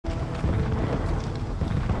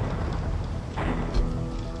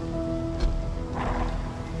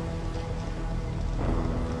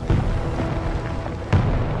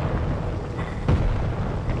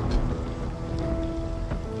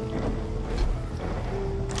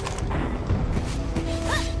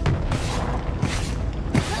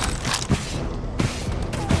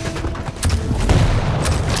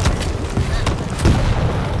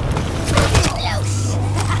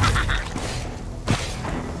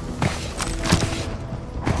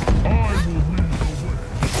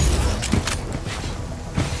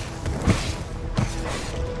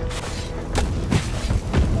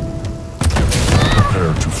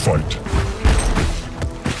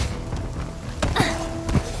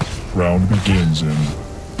Round begins in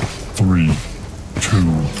 3, 2,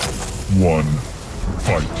 1,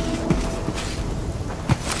 fight.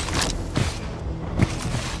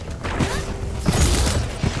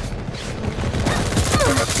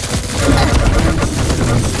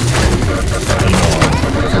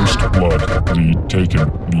 First blood. Lead taken.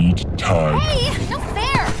 Lead tied. Hey, no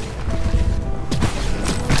fair.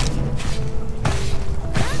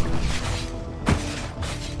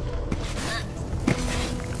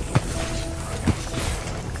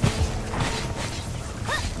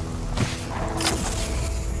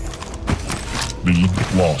 Lead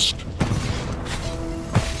lost.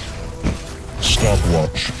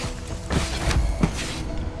 Stopwatch.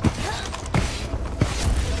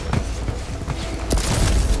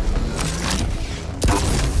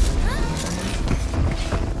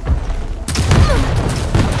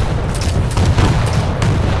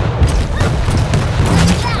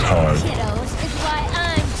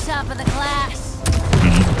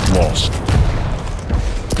 Lost.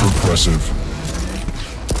 Impressive.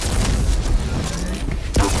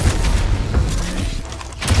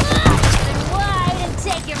 Then why didn't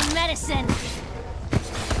take your medicine?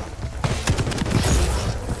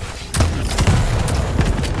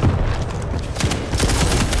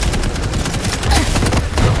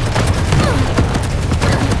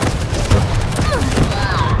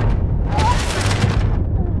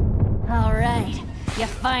 All right, you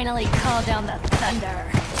finally called down the thunder.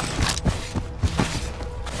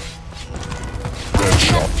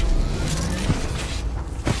 Headshot.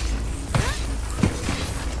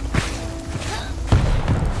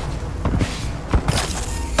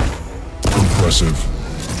 Impressive.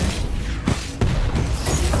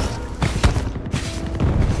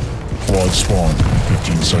 Quad spawn in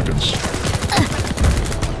 15 seconds.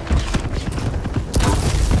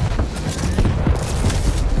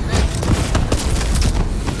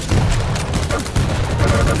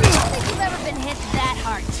 Think you've ever been hit that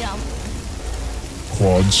hard, chump?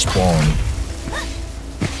 Quad spawn.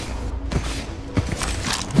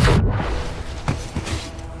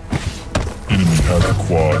 Enemy has the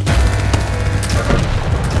quad.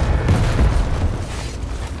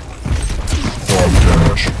 Quad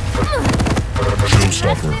damage.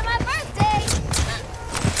 Showstopper. My birthday!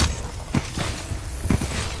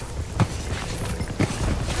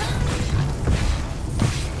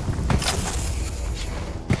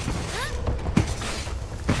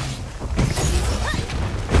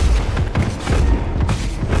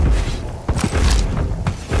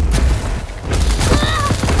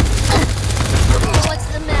 What's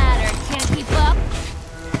the matter? Can't keep up?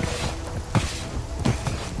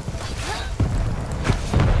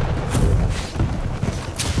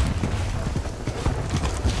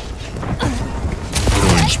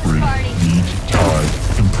 Killing spree. Lead tied.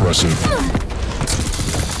 Impressive.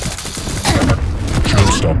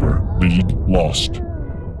 Showstopper. Lead lost.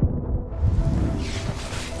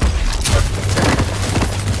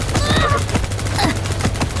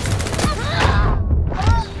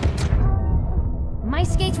 My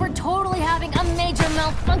skates were totally having a major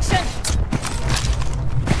malfunction.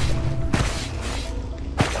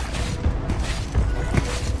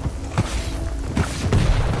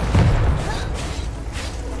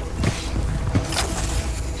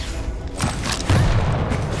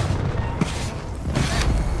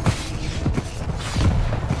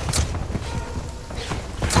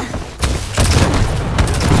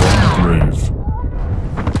 Grave.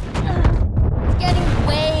 It's getting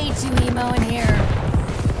way too emo in here.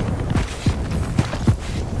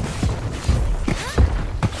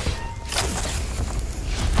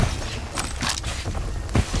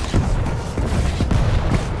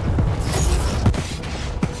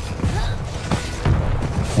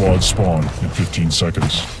 Quad spawn in 15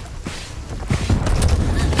 seconds.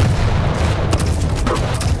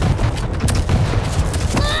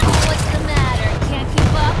 What's the matter? Can't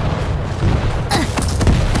keep up?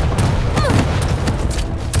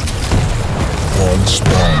 Quad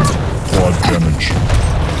spawn. Quad damage.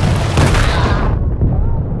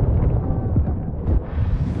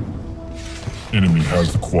 Enemy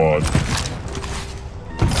has the quad.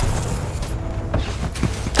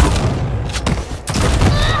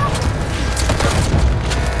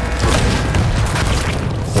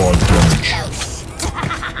 Quad damage.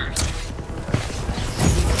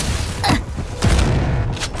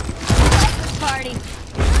 Party.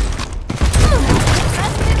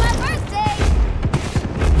 Must be my birthday.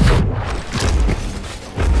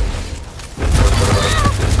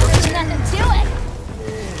 There's nothing to it.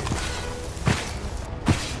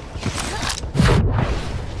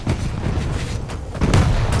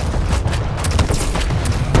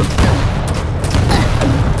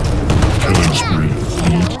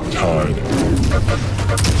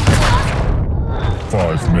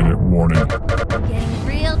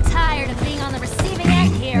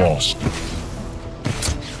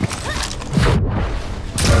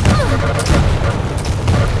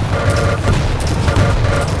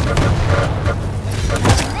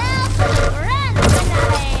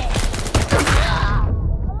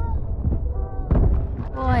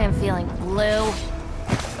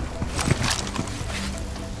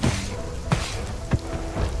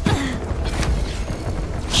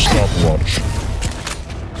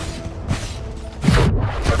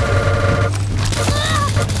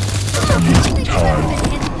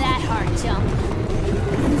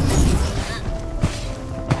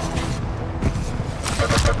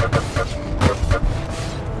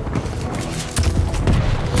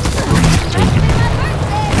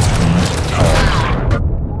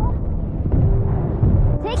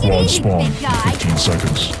 easy, spawn, big guy. 15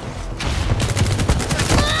 seconds.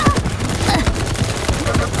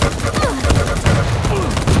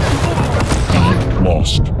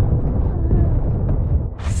 Lost.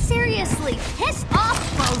 Seriously, piss off,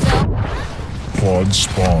 bozo. Quad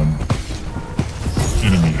spawn.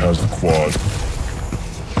 Enemy has the quad.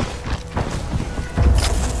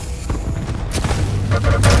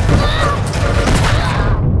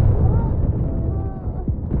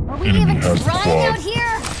 Are we Enemy even has the trying quad. out here?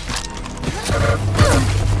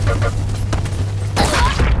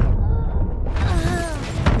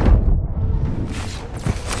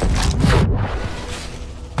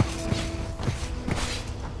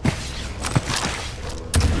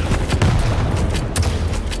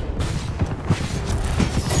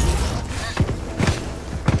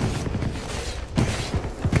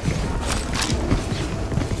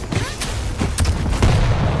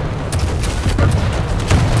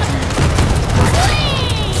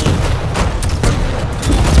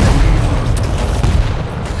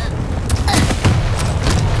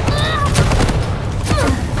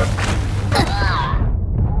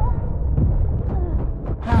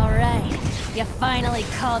 You finally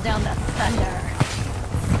called down the thunder.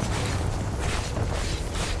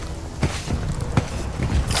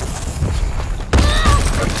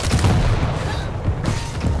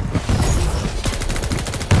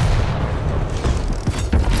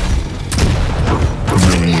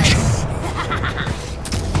 Humiliation.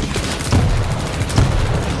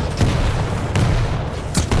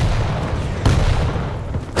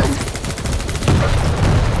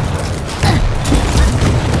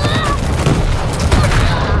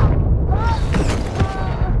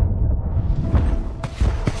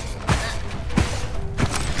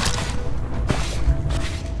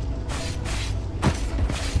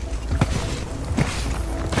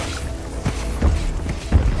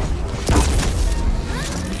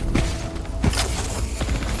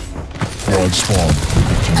 Quad spawn,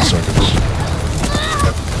 15 seconds.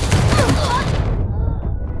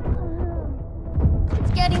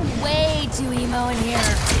 It's getting way too emo in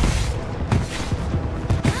here.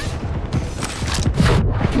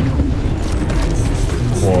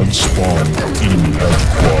 Quad spawn, enemy has the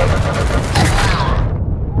quad.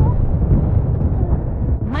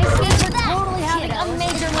 My skins are totally having a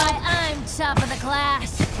major life. I'm top of the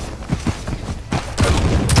class.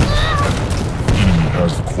 Enemy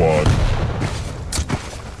has the quad.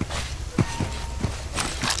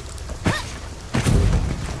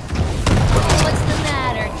 What's the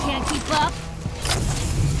matter? Can't keep up?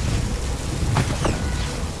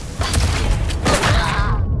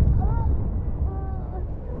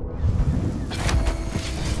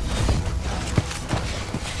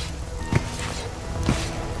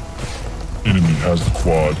 Enemy has the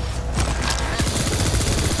quad.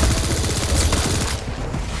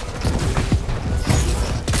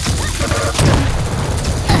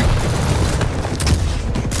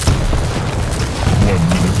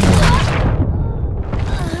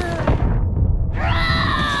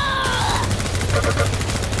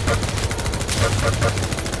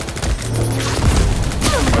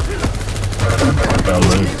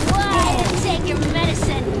 LA. Why didn't take your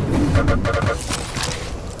medicine?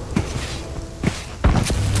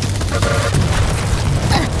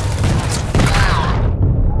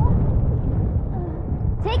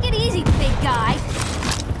 Take it easy, big guy.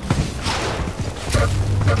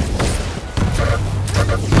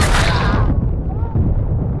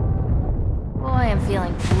 Boy, I'm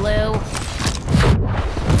feeling blue.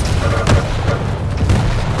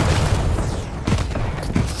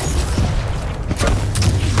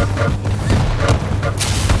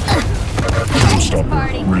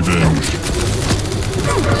 Showstopper. Revenge.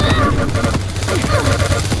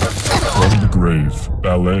 From the grave.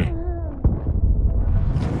 Ballet.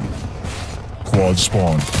 Quad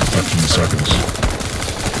spawn. 15 seconds.